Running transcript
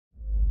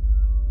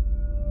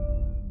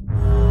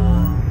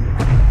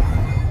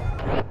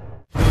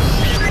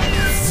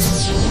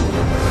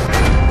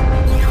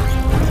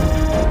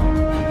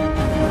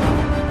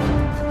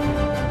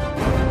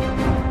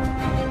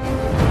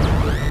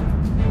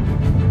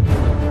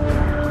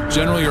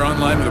General, you're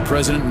online with the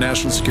President and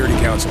National Security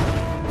Council.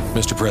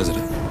 Mr.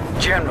 President.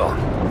 General,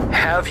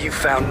 have you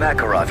found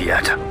Makarov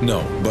yet?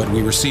 No, but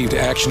we received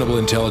actionable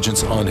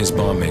intelligence on his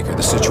bomb maker.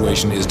 The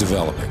situation is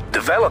developing.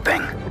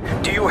 Developing?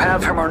 Do you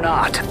have him or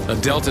not? A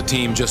Delta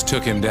team just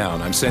took him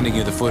down. I'm sending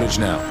you the footage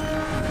now.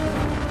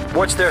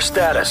 What's their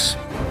status?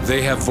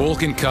 They have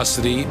Volk in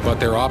custody,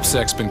 but their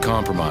OPSEC's been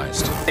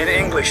compromised. In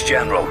English,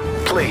 General,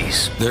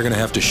 please. They're gonna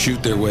have to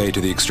shoot their way to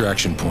the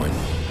extraction point.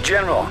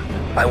 General,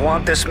 I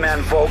want this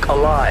man Volk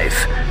alive.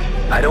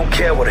 I don't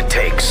care what it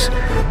takes.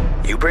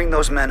 You bring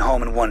those men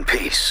home in one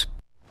piece.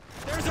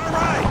 There's our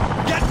ride!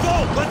 Get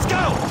Volk! Let's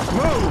go!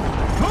 Move!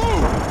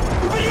 Move!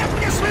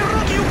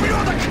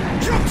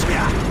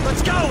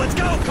 Let's go! Let's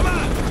go! Come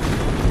on!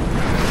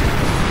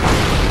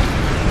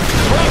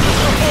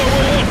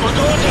 We're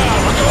going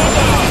down! We're going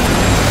down!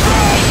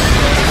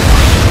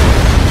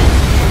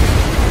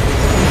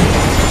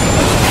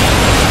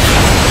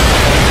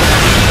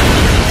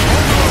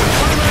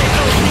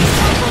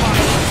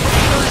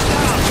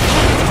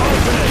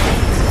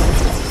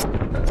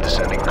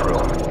 Descending crew.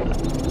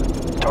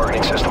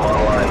 Targeting system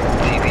online.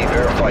 TV,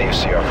 verify you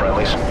see our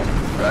friendlies.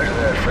 Roger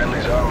that.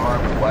 Friendlies are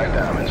marked with black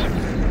diamonds.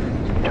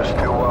 Just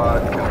to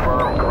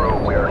confirm, crew,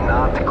 we are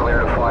not clear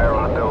to fire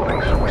on the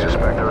buildings. We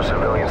suspect there are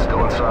civilians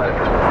still inside at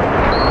this point.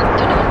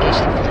 Do not engage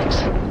the buildings.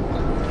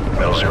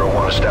 Metal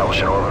 01, establish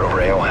an orbit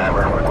over AO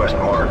Hammer. Request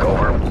mark,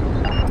 over.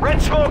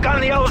 Red smoke on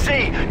the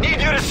LZ!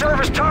 Need you to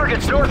service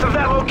targets north of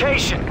that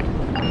location!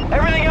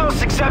 Everything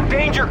else except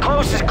danger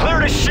close is clear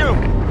to shoot!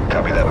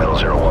 Copy that, Metal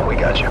 01, we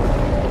got you.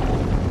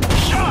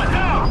 Shot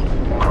out!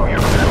 Crew, you're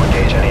clear to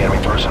engage any enemy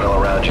personnel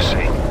around you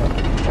see.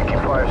 Keep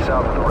fire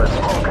south of the red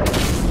smoke.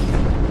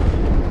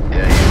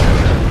 Yeah, you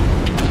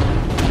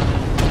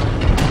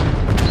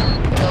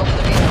Go for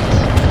the vehicles.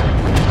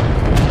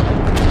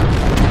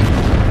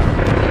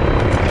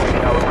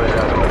 Calibrate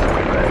azimuth and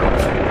we've been.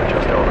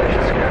 Adjust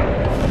elevation scan.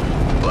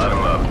 Light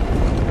him up.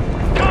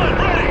 Gun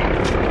ready!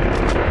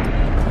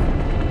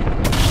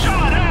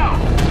 Shot out!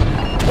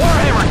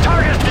 Warhammer,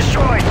 target is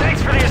destroyed.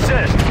 Thanks for the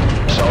assist.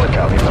 Solid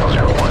copy, Metal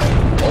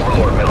 01.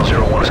 Overlord, Metal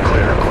 01 is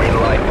clear. Green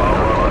light, bomb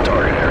run on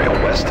target area.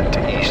 West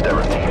to east, I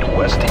repeat.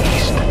 West to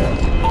east.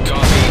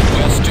 Copy.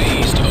 West to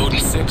east. Odin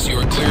 6, you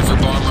are cleared for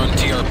bomb run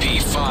TRP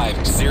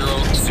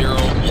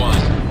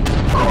 5001.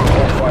 Crew,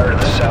 hold fire to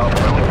the south.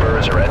 Friendly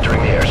birds are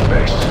entering the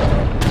airspace.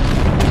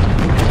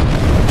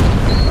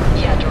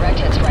 Yeah, direct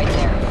hit's right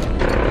there.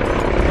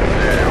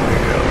 There we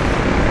go.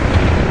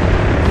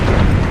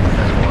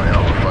 That's one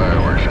hell of a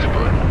fireworks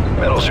display.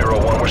 Metal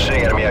 01, we're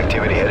seeing enemy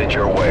activity headed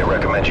your way.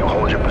 Recommend you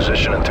hold your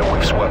position until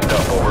we've swept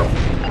up, over.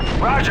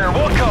 Roger,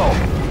 we'll go.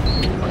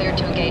 Cleared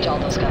to engage all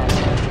those guys.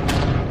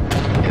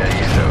 Yeah,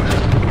 use those.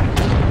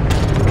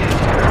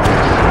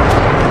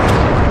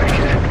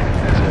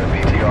 There's a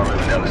BTR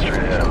moving down the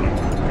street ahead of them.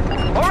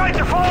 All right,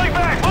 they're falling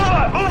back. Move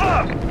up, move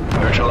up.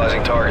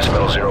 Neutralizing targets,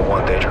 Metal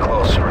 01, danger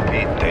close.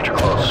 Repeat, danger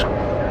close.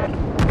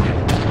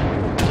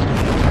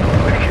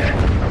 Wicked.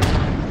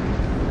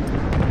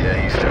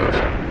 Yeah, use those.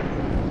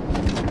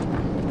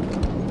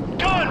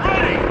 Gun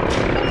ready.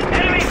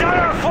 Enemies on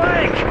our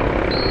flank.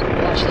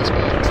 Watch those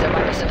buildings. There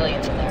might be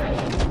civilians in there.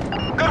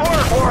 Good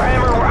work,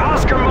 Warhammer. We're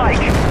Oscar Mike.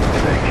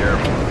 Stay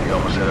careful. You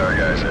almost hit our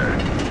guys there.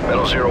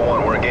 Metal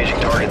 01, we're engaging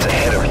targets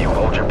ahead of you.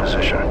 Hold your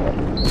position. 2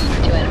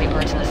 enemy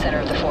birds in the center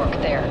of the fork.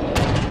 There.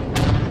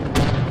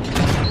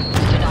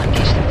 Do not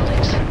engage the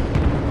buildings.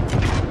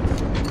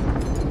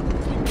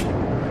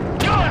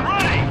 Gun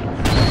ready.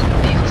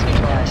 Vehicles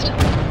neutralized.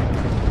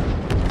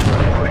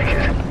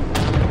 Wicked.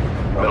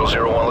 Metal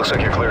 01, looks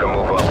like you're clear to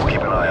move up. We'll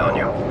keep an eye on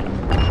you.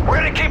 We're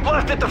gonna keep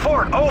left at the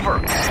fort. Over.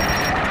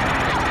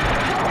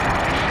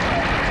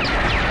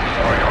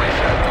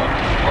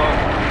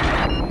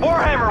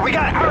 Warhammer, we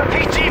got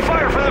RPG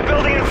fire from the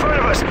building in front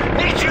of us.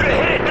 Need you to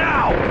hit it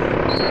now.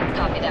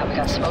 Copy that. We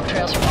got smoke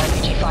trails from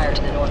RPG fire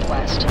to the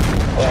northwest.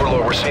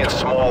 Overlord, we're seeing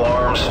small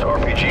arms.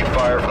 RPG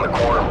fire from the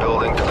corner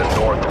building to the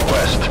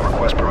northwest.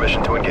 Request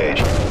permission to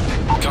engage.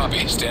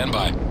 Copy. Stand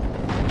by.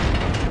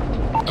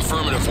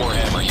 Affirmative,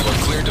 Warhammer. You are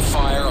cleared to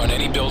fire on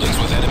any buildings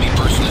with enemy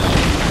personnel.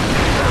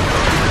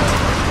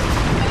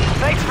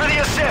 Thanks for the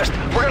assist.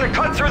 We're gonna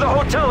cut through the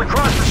hotel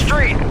across the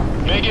street.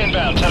 Big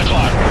inbound, 10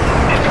 o'clock.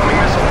 Incoming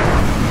missile.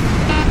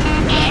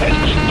 Shit,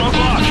 no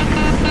clock.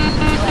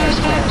 Flares,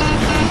 flares.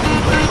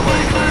 Clears away,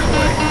 clears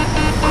away.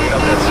 Clean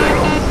up that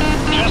signal.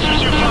 Chester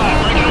 2-5,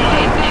 breaking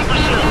away. In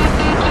pursuit.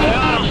 Stay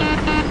on him.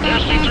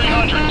 Airspeed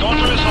 300, going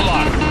for missile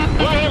lock.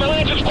 Warhammer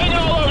Lanterns pinging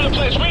all over the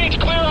place. We need to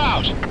clear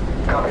out.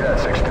 Copy that,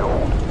 6-2.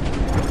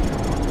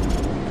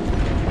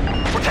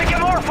 We're taking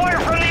more fire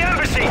from the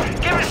embassy.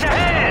 Give us a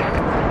hand.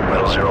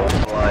 Metal 01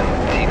 line.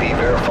 TV,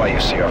 verify you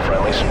see our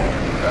friendlies.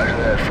 Roger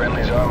that.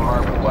 Friendlies are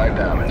marked with black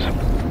diamonds.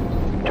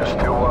 Just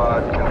to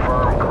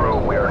confirm, crew,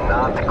 we are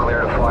not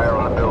clear to fire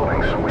on the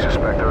buildings. We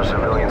suspect there are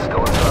civilians still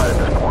inside at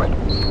this point.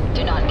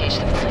 Do not engage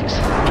the buildings.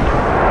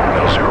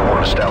 Metal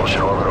 01, establish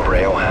an orbit over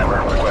AO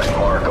Hammer. Request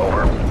mark,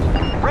 over.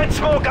 Red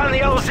smoke on the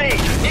LZ.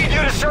 Need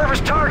you to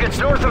service targets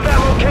north of that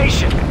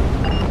location.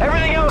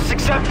 Everything else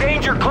except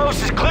danger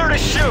close is clear to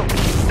shoot.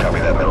 Copy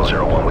that, Middle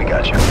 01, we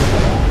got you.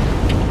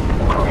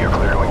 Crew, you're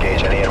clear to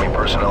engage any enemy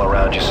personnel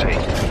around you see.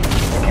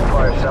 Keep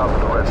fire south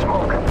of the red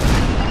smoke.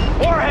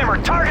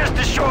 Warhammer, target's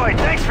destroyed.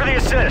 Thanks for the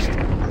assist.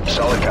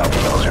 Solid copy,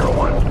 Middle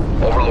 01.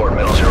 Overlord,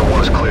 Middle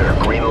 01 is clear.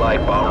 Green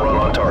light, bomb run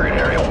on target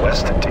area.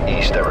 West to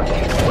east, I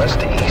repeat. West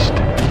to east.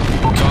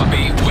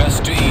 Copy.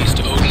 West to east.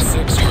 Odin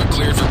 6, you are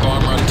cleared for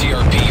bomb run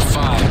TRP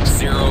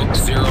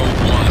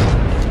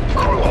 5001.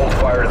 Crew, hold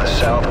fire to the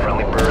south.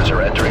 Friendly birds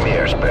are entering the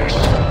airspace.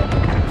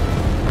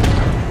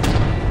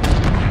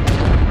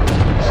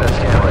 Set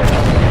scan range.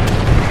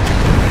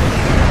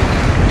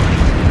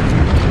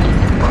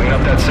 Clean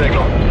up that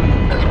signal.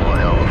 That's one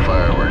hell of a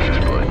fireworks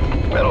display.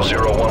 Metal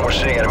 01, we're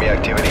seeing enemy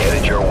activity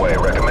headed your way.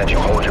 Recommend you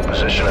hold your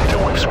position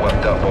until we've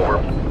swept up. Over.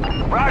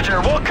 Roger,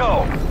 we'll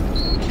go.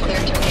 Clear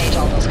to engage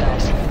all those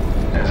guys.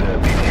 There's a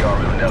BTR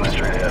moving down the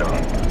street ahead of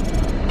him.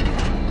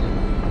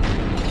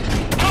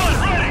 Gun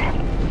ready!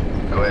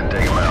 Go ahead and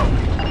take him out.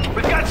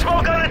 We've got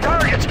smoke on the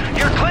targets.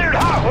 You're cleared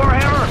hot,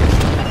 Warhammer.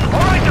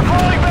 All right, they're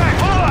falling back.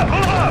 Move up,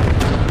 move up.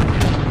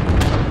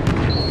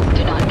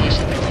 Do not engage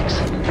the buildings.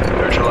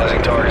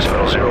 Neutralizing targets,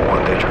 Metal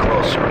 01. Danger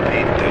close.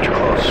 Repeat, danger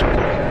close.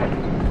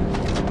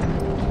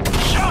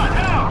 Shot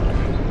now!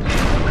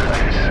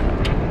 Nice.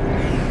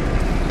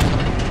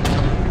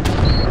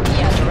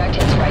 Yeah, direct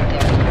hits right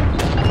there.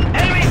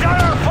 Enemies on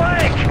our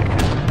flank!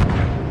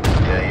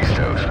 Yeah, he's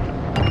toast.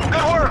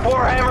 Good work,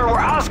 Warhammer. We're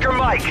Oscar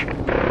Mike.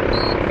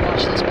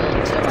 Watch those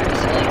buildings, there might be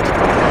civilians.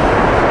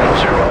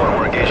 Metal 01,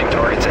 we're engaging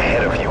targets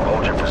ahead of you.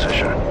 Hold your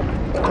position.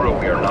 Crew,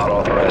 we are not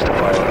authorized to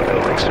fire on the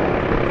buildings.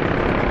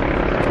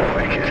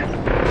 Wicked.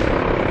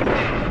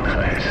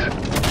 Nice.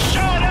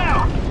 Shot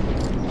out!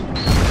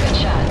 Good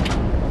shot.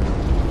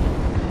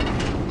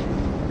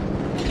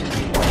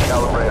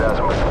 Calibrate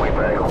azimuth sweep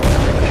angle.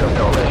 Adjust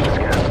elevation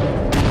scan.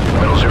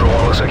 Metal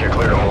 01, looks like you're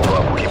clear to move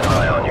up. We'll keep an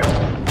eye on you.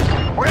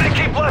 We're gonna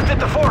keep left at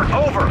the fort.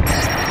 Over.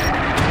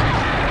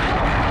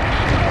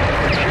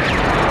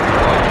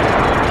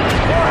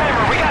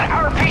 Warhammer, we got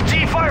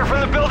RPG fire from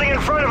the building in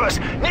front of us.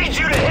 Need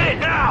you to hit it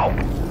now.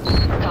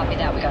 Copy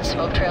that. We got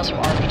smoke trails from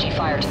RPG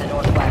fire to the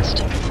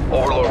northwest.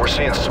 Overlord, we're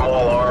seeing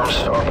small arms.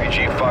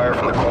 RPG fire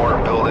from the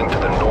corner building to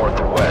the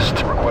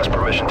northwest. Request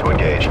permission to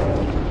engage.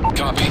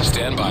 Copy.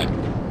 Stand by.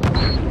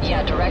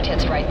 Yeah, direct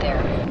hits right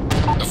there.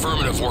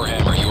 Affirmative,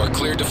 Warhammer. You are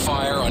cleared to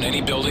fire on any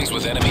buildings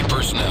with enemy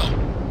personnel.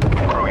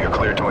 Crew, you're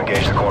cleared to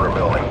engage the corner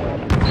building.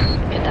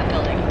 Hit that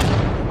building.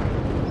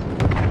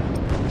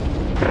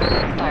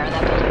 Fire on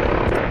that building.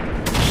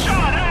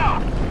 Shot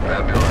out!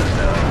 That building's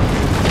down.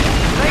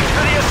 Thanks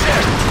for the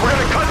assist. We're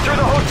gonna cut through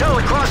the hotel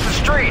across the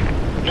street.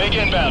 Big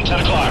inbound, 10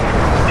 o'clock.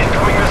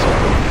 Incoming missile.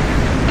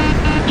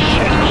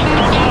 Shit,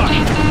 don't talk.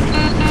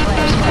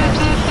 Flares, flares.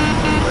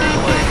 Clear's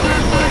way,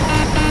 clear's way.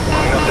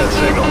 Clean up that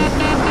signal.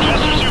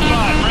 Jester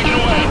 2-5, breaking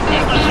away.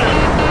 In pursuit.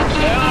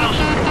 Stay on him.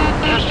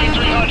 Airspeed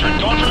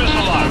 300, going for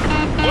missile lock.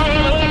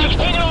 Warhammer Legends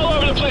pinging all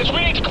over the place.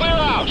 We need to clear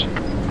out.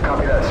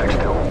 Copy that,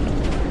 6-2.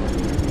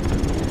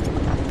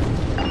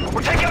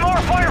 We're taking more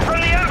fire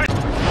from the enemy.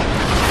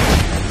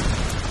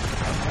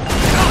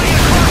 Building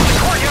across the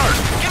courtyard.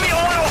 Give me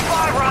a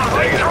 105 round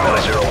right Negative, through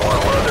it. Metal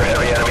 01. We're under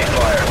heavy enemy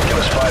fire. Give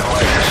us 5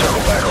 mics to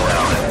circle back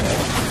around.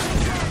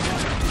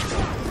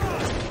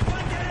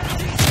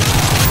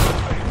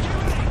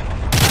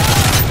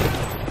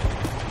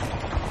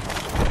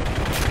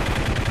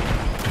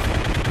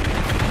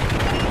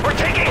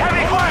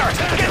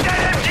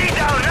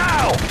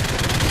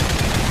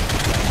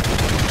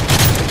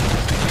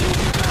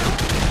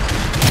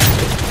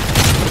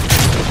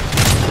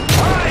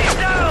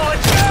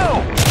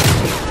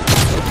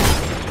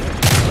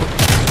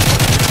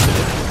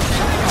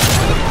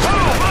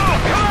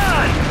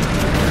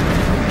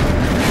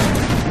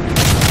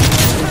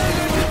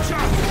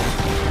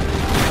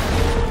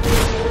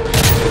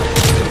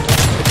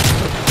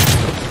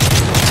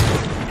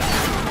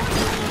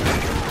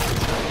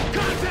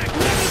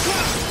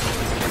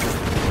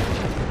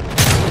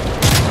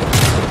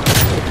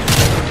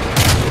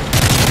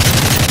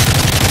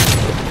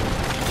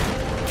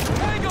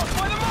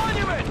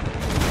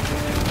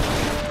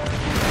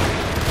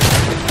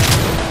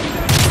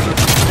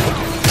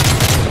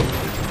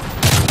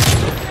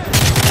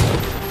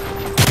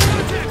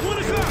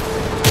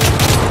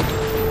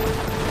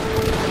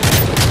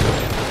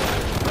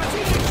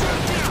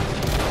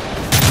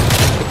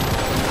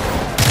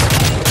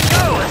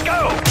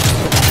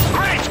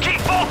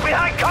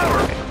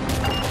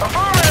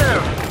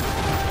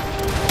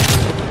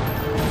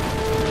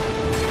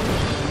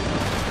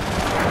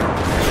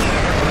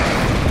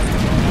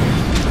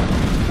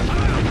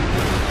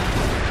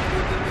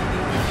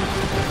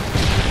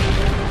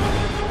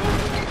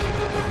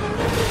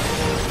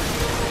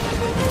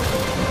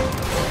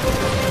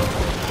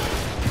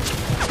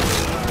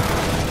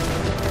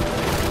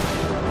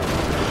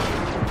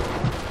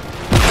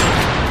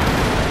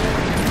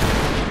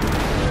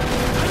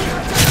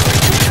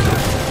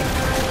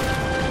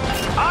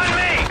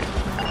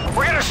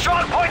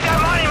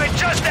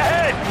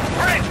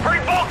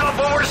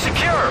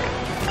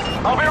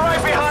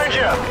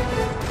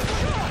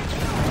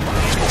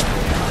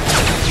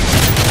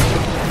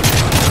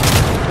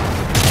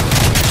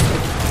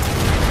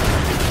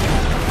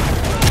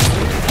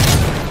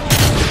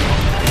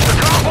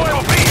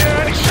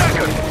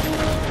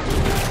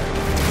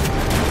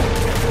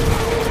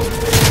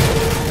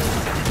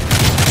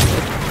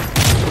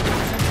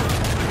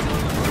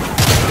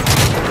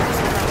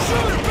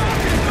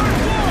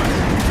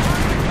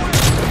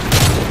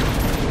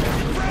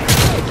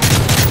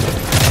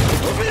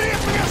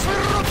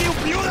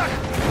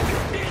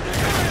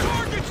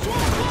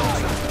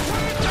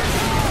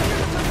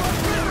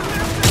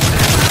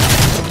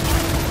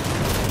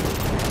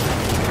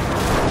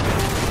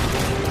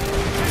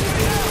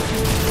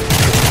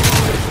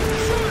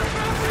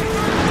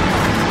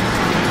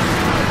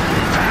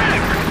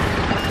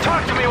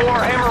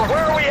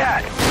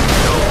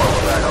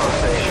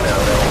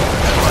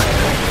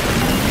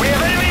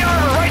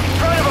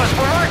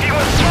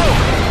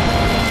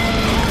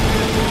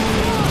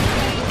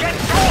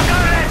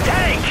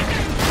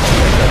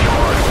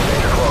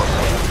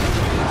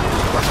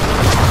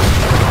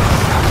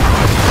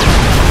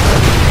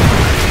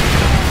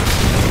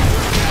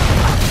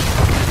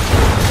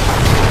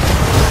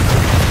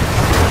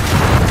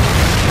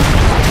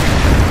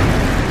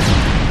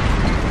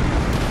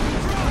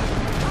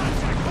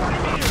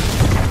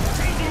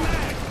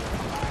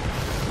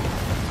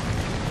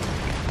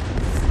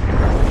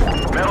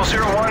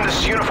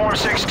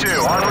 462,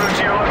 en route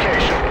to your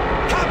location.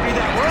 Copy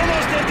that. We're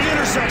almost at the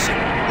intersection.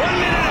 1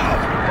 minute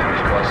out.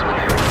 Enemies crossing the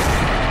field.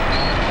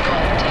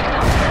 Take them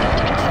out.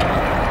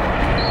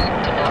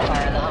 Do not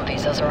fire the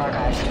Humvees. Those are our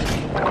guys.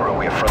 Crew,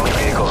 we have friendly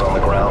vehicles on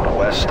the ground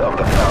west of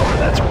the fountain.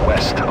 That's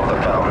west of the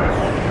fountain.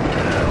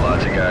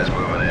 Lots of guys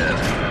moving in.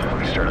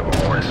 We started a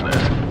hornet's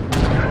nest.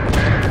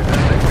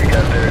 I think we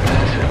got their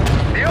attention.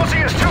 The LZ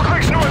is 2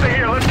 clicks north of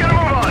here. Let's get a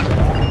move on.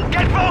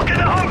 Get Volk in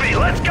the Humvee.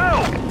 Let's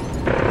go.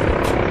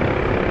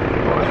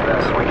 Go as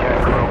fast as we can,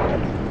 crew.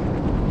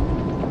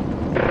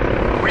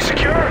 We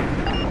secure?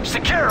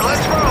 Secure.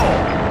 Let's roll.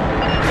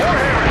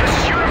 Warhammer, this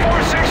is Unit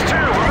 462.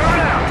 We're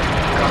moving out.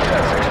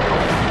 Contact 62.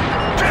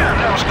 Damn,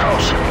 that was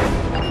close.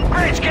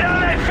 Graves, get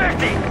on that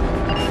 50.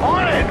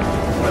 On it.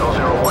 Middle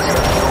 01,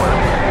 unit 2,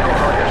 enemy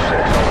vehicles on your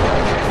 6.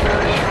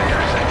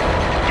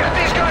 Get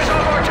these guys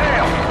off our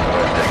tail.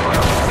 Take them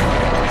out.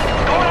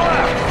 Going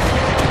left.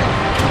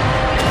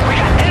 We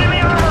got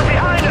enemy armor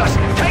behind us.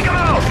 Take them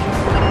out.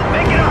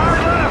 Make it a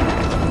hard left.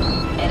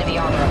 Enemy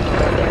armor up the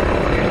road there.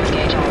 Clear to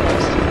engage all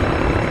those.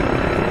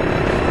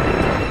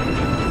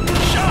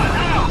 Shot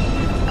out.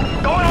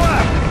 Going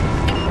left.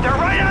 They're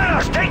right on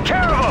us. Take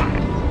care of them.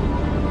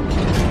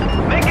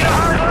 Make it a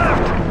hard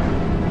left.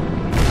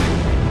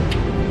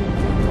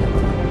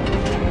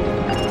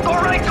 Go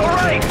right, go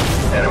right.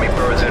 Enemy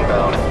birds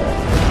inbound.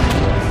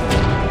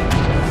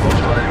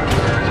 Most enemy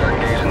birds are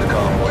engaged in the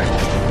convoy.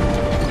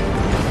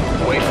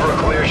 Wait for a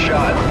clear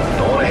shot.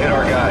 Don't want to hit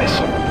our guys.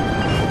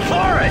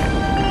 Floor it.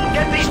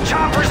 Get these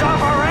choppers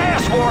off our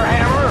ass,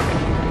 Warhammer.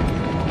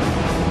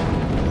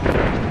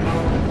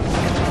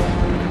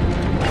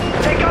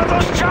 Take out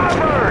those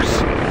choppers.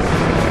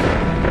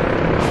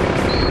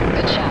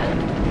 Good shot.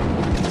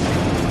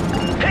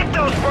 Hit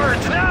those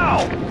birds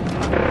now.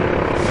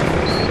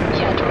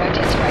 Yeah, direct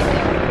hits right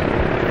there.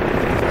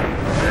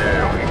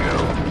 There we go.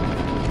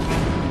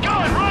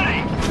 Gun ready.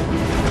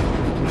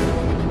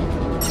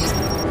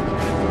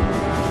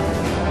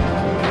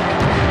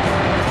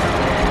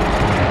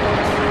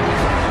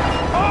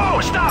 Oh,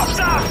 stop,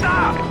 stop,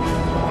 stop.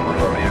 One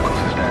of our vehicles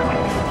is down.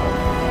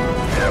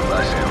 Yep, I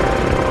see him.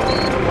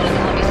 One of the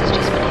Humvees has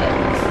just been hit.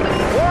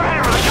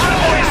 Warhammer, the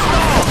convoy is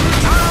stalled.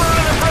 Armor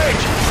on the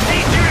bridge.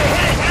 Need you to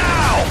hit it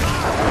now.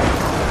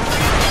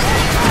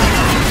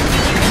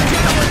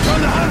 From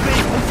the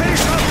Humvee. We'll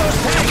finish off those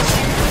tanks.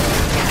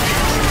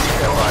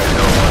 Stand by,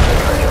 01,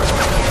 taking a hit.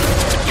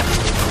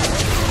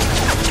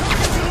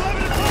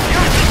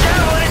 Use the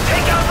javelin and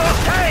take out those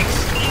tanks.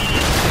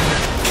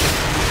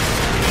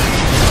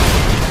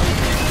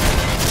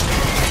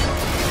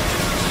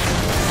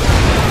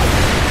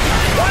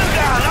 One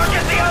down. Now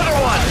get the other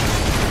one.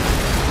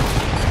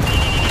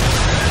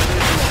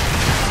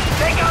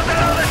 Take out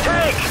that other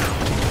tank.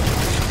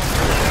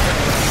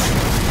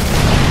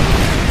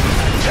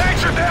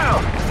 Tanks are down.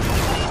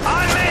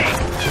 On me.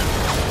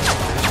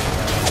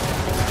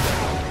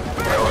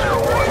 Middle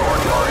 01, more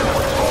targets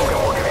with smoke and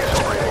we'll give you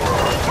some breathing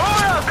room.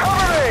 Move out.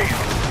 Cover me.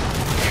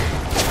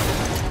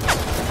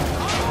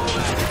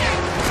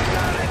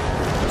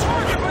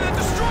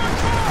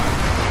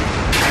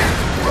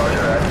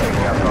 Roger that,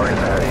 taking out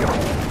targets ahead of you.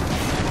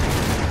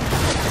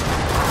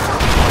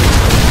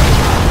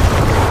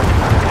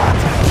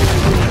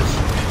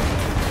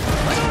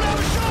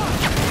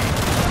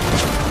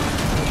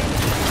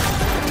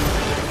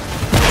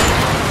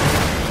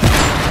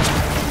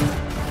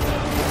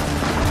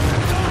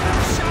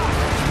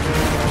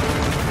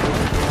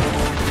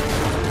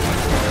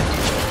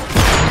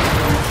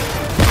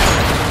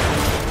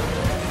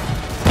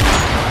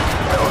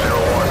 Middle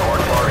 01, more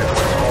targets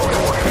with smoke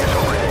and we'll give you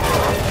some breathing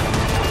room.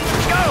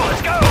 Let's go.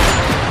 Let's go.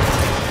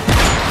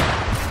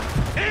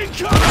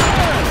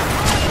 Incoming!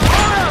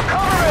 Move out.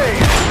 Cover me.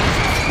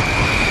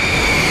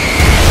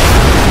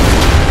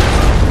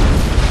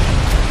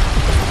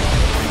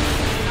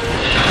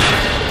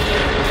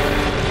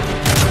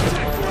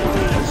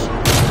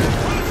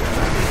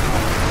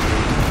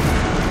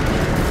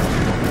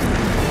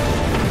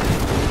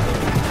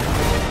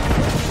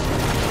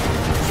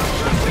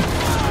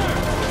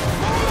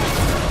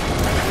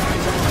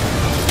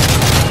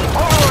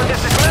 Overlord,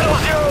 this is Metal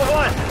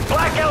 01.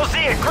 Black LZ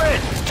at grid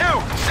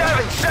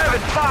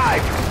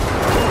 2775.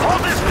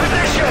 Hold this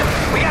position.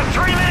 We got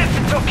 3 minutes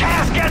until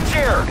Cass gets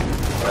here.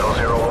 Middle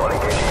 01,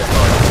 engaging the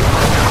target.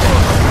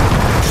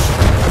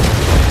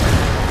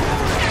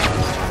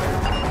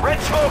 Red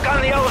smoke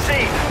on the LZ.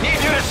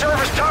 Need you to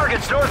service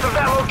targets north of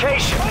that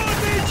location.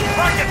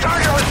 Mark the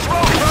target with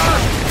smoke,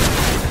 Ross.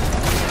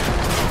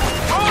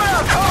 Move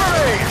out. Cover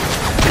me.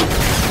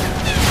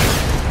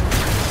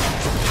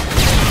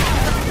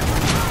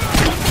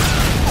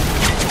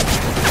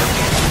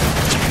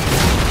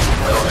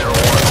 Middle 01,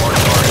 more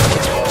targets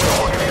with smoke and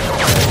we'll give you some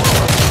breathing room.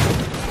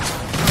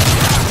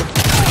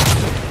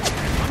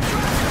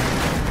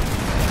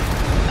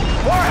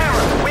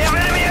 Warhammer, we have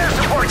enemy air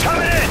support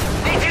coming in.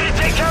 Need you to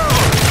take care of them.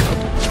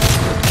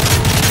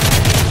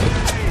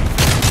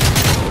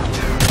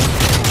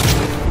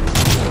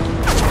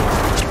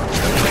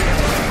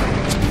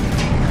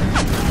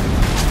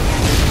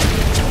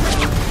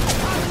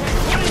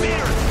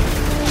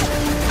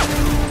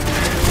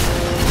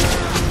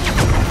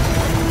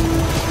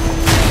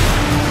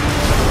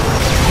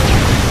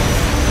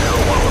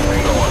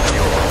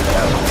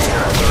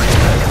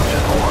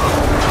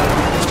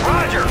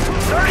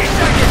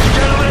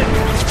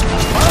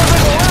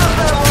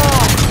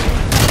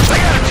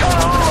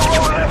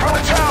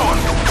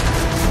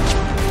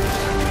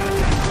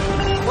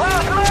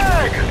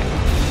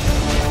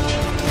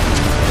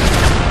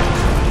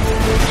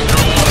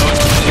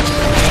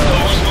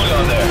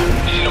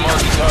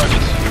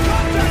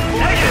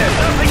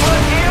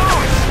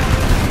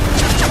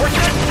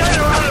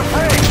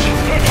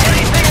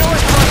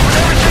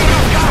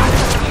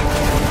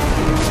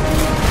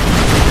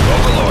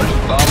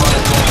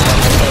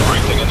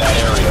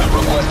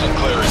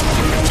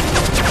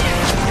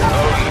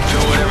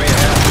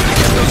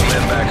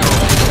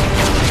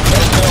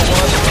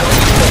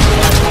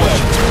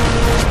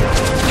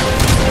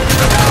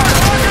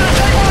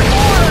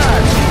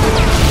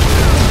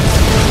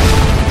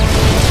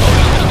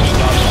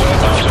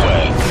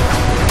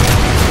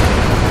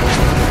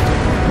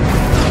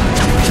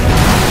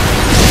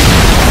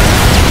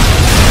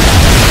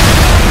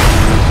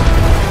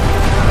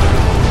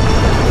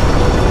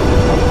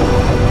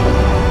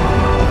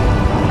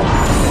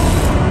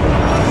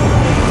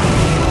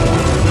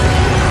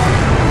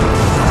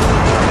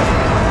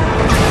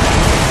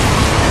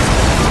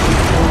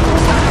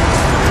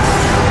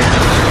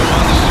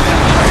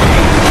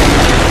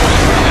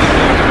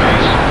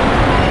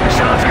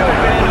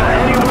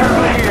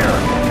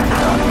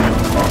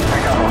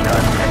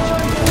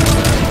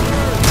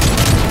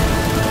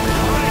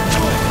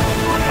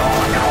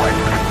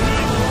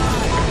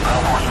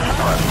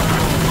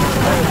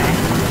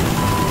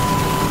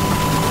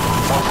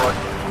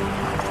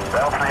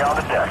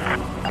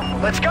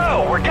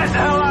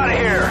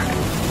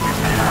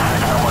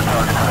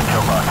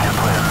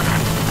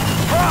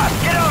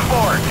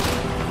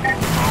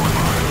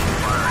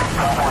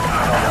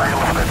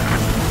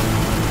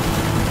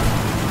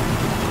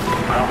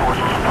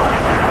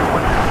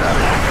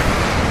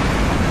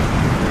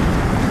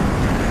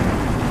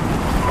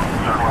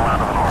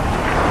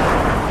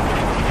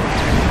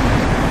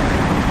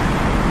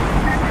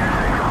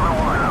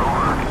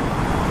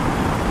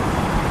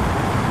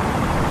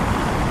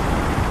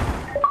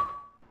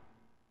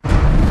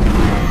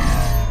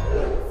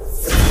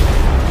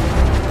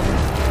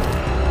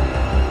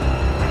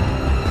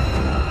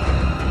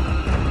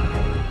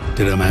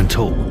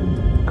 talk?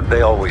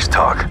 They always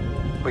talk.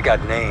 We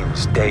got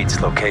names,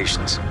 dates,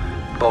 locations.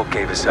 Volk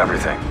gave us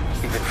everything,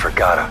 even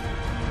Fragata.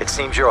 It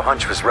seems your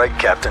hunch was right,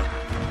 Captain.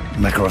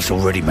 Makarov's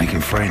already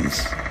making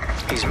friends.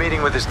 He's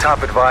meeting with his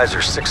top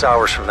advisor 6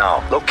 hours from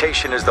now.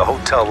 Location is the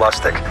Hotel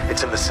Lustig.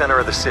 It's in the center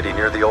of the city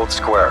near the old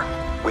square.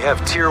 We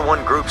have Tier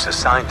 1 groups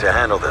assigned to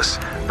handle this,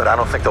 but I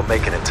don't think they'll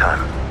make it in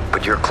time.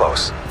 But you're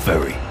close.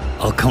 Very.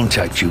 I'll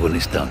contact you when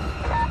it's done.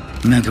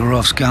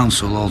 Makarov's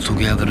council all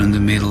together in the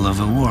middle of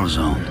a war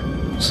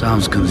zone.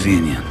 Sounds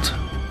convenient.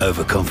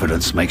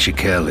 Overconfidence makes you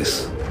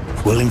careless.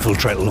 We'll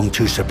infiltrate along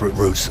 2 separate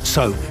routes,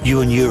 so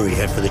you and Yuri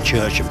head for the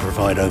church and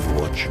provide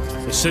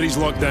overwatch. The city's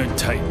locked down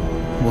tight.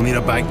 We'll need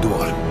a back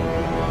door.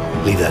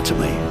 Leave that to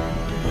me.